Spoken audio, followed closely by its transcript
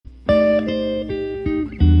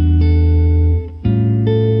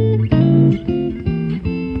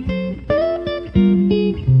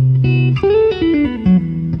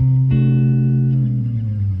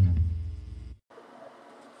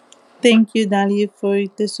Thank you, Dahlia, for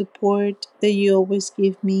the support that you always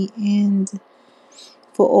give me and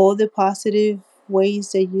for all the positive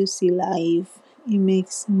ways that you see life. It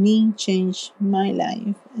makes me change my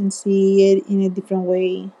life and see it in a different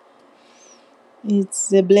way.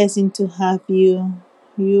 It's a blessing to have you.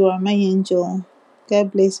 You are my angel.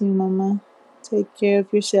 God bless you, Mama. Take care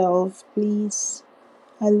of yourself, please.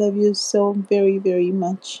 I love you so very, very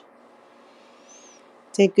much.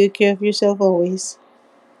 Take good care of yourself always.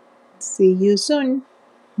 See you soon.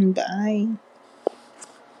 Bye.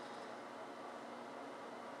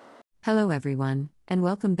 Hello, everyone, and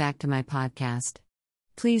welcome back to my podcast.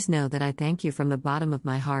 Please know that I thank you from the bottom of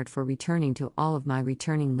my heart for returning to all of my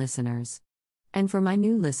returning listeners. And for my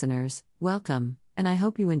new listeners, welcome, and I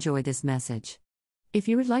hope you enjoy this message. If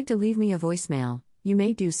you would like to leave me a voicemail, you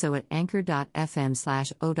may do so at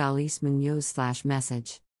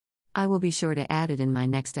anchor.fm/odalismunoz/message. I will be sure to add it in my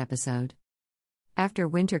next episode. After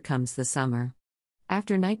winter comes the summer.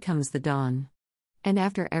 After night comes the dawn. And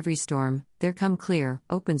after every storm, there come clear,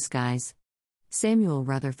 open skies. Samuel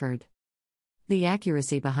Rutherford. The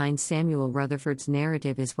accuracy behind Samuel Rutherford's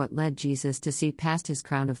narrative is what led Jesus to see past his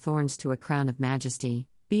crown of thorns to a crown of majesty,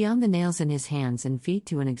 beyond the nails in his hands and feet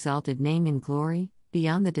to an exalted name in glory,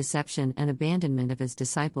 beyond the deception and abandonment of his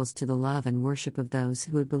disciples to the love and worship of those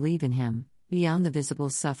who would believe in him, beyond the visible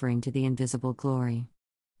suffering to the invisible glory.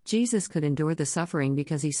 Jesus could endure the suffering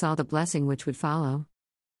because he saw the blessing which would follow.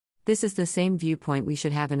 This is the same viewpoint we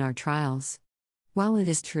should have in our trials. While it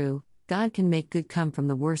is true, God can make good come from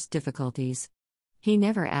the worst difficulties. He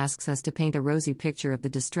never asks us to paint a rosy picture of the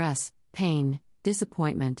distress, pain,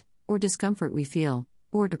 disappointment, or discomfort we feel,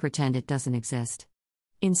 or to pretend it doesn't exist.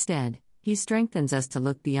 Instead, He strengthens us to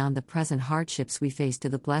look beyond the present hardships we face to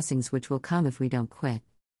the blessings which will come if we don't quit.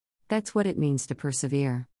 That's what it means to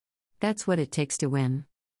persevere. That's what it takes to win.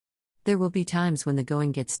 There will be times when the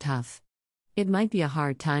going gets tough. It might be a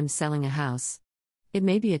hard time selling a house. It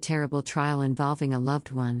may be a terrible trial involving a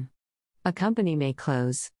loved one. A company may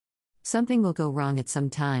close. Something will go wrong at some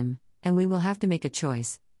time, and we will have to make a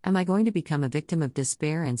choice. Am I going to become a victim of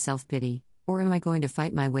despair and self-pity, or am I going to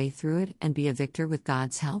fight my way through it and be a victor with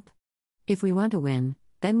God's help? If we want to win,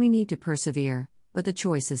 then we need to persevere, but the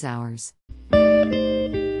choice is ours.